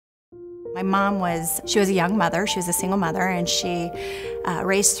My mom was a young mother, she was a single mother, and she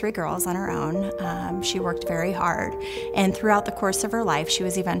raised 3 girls on her own. She worked very hard, and throughout the course of her life, she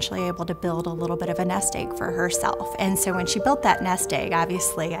was eventually able to build a little bit of a nest egg for herself. And so when she built that nest egg,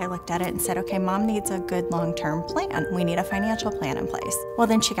 obviously I looked at it and said, okay, Mom needs a good long-term plan. We need a financial plan in place. Well,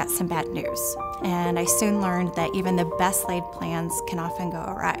 then she got some bad news, and I soon learned that even the best laid plans can often go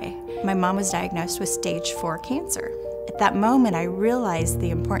awry. My mom was diagnosed with stage 4 cancer. At that moment, I realized the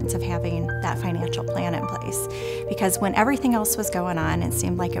importance of having that financial plan in place, because when everything else was going on, it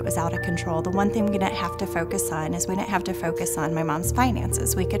seemed like it was out of control. The one thing we didn't have to focus on is we didn't have to focus on my mom's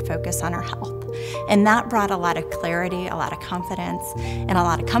finances. We could focus on her health. And that brought a lot of clarity, a lot of confidence, and a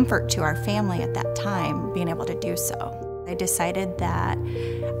lot of comfort to our family at that time, being able to do so. I decided that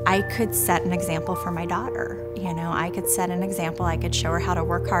I could set an example for my daughter. You know, I could set an example. I could show her how to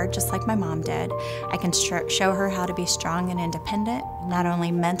work hard just like my mom did. I can show her how to be strong and independent, not only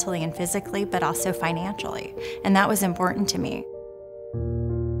mentally and physically, but also financially. And that was important to me.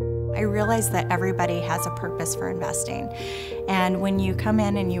 I realized that everybody has a purpose for investing. And when you come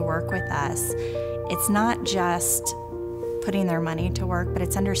in and you work with us, it's not just putting their money to work, but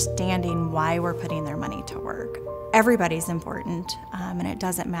it's understanding why we're putting their money to work. Everybody's important, and it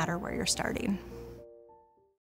doesn't matter where you're starting.